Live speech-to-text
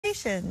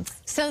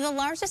locations. So the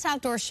largest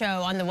outdoor show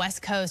on the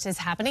West Coast is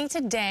happening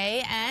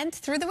today and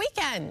through the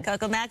weekend.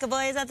 Koco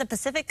McAvoy is at the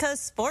Pacific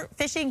Coast Sport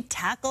Fishing,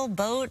 Tackle,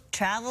 Boat,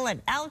 Travel,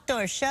 and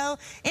Outdoor Show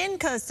in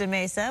Costa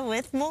Mesa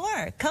with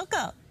more.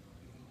 Koco.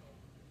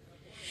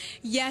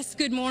 Yes,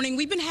 good morning.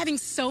 We've been having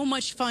so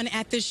much fun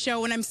at this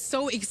show, and I'm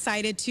so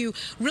excited to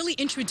really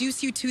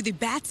introduce you to the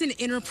Batson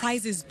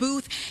Enterprises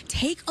booth.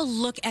 Take a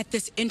look at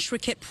this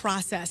intricate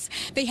process.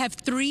 They have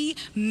 3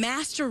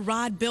 master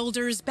rod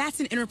builders.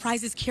 Batson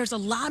Enterprises cares a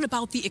lot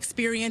about the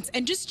experience,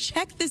 and just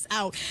check this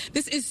out.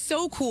 This is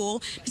so cool.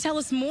 To tell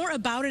us more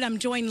about it, I'm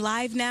joined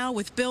live now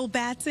with Bill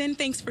Batson.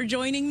 Thanks for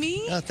joining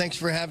me. Thanks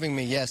for having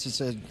me. Yes,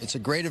 it's a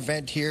great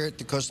event here at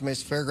the Costa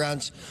Mesa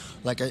Fairgrounds.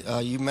 Like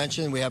you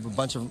mentioned, we have a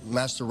bunch of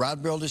master rod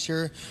builders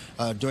here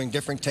doing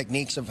different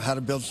techniques of how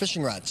to build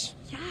fishing rods.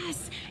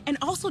 Yes, and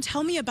also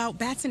tell me about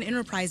Batson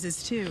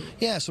Enterprises too.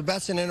 Yeah, so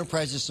Batson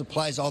Enterprises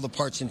supplies all the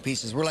parts and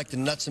pieces. We're like the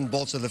nuts and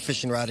bolts of the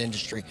fishing rod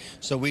industry.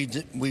 So we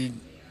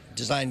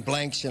design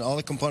blanks and all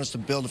the components to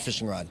build a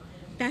fishing rod.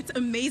 That's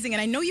amazing,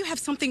 and I know you have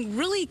something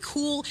really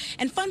cool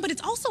and fun, but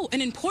it's also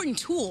an important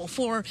tool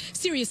for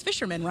serious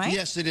fishermen, right?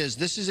 Yes, it is.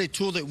 This is a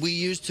tool that we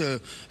use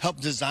to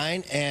help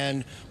design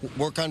and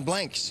work on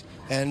blanks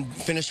and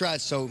finish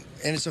rods. And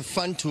it's a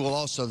fun tool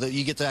also that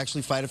you get to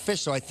actually fight a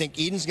fish. So I think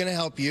Eden's going to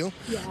help you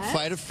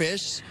fight a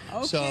fish.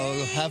 Okay. So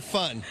have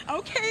fun.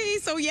 Okay,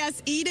 so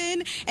yes,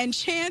 Eden and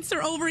Chance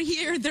are over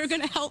here. They're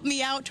going to help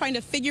me out trying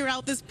to figure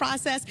out this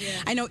process. Yeah.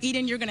 I know,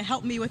 Eden, you're going to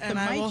help me with the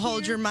mic. I will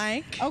hold your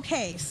mic.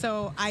 Okay,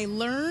 so I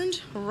learned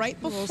right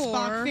before.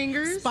 Spock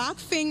fingers. Spock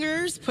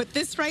fingers. Put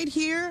this right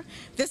here,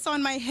 this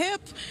on my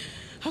hip.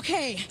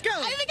 Okay, go.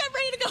 I think I'm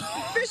ready to go.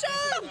 Fish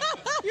on!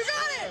 You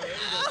got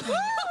it!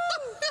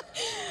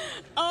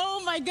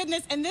 Oh my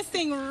goodness, and this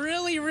thing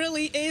really,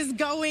 really is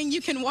going.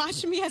 You can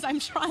watch me as I'm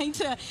trying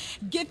to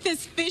get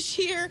this fish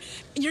here.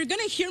 You're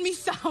gonna hear me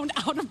sound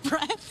out of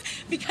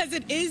breath because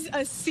it is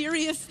a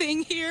serious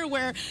thing here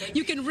where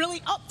you can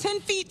really, 10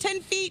 feet,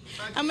 10 feet.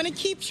 I'm gonna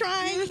keep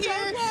trying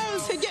here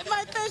to get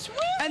my fish. Woo!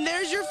 And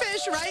there's your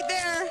fish right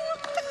there.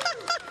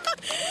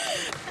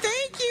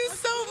 Thank you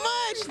so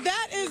much.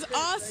 That is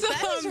awesome.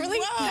 That is really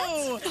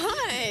that's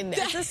fun.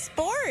 It's a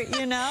sport,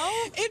 you know?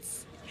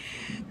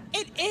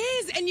 It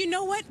is, and you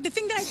know what? The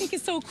thing that I think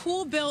is so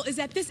cool, Bill, is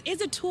that this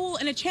is a tool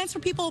and a chance for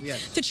people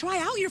to try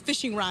out your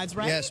fishing rods,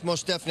 right? Yes,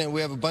 most definitely.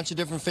 We have a bunch of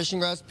different fishing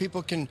rods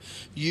people can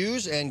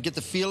use and get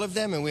the feel of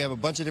them, and we have a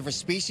bunch of different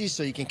species,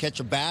 so you can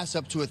catch a bass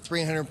up to a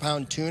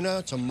 300-pound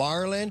tuna to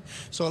marlin,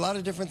 so a lot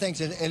of different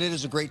things, and it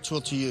is a great tool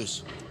to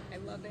use.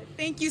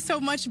 Thank you so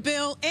much,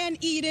 Bill and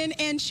Eden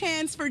and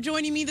Chance, for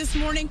joining me this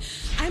morning.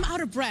 I'm out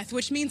of breath,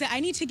 which means that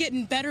I need to get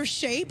in better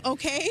shape,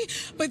 okay?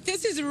 But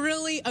this is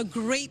really a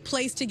great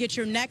place to get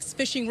your next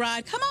fishing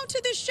rod. Come out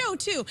to this show,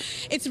 too.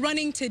 It's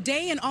running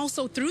today and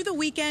also through the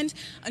weekend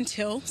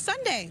until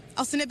Sunday.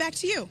 I'll send it back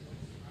to you.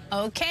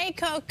 Okay,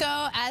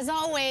 Koco, as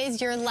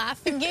always, your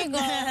laugh and giggle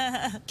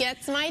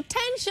gets my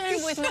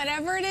attention with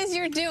whatever it is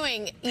you're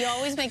doing. You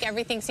always make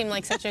everything seem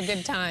like such a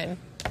good time.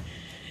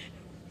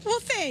 Well,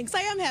 thanks.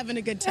 I am having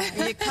a good time.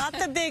 You caught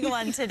the big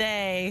one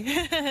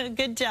today.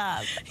 Good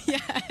job.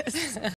 Yes.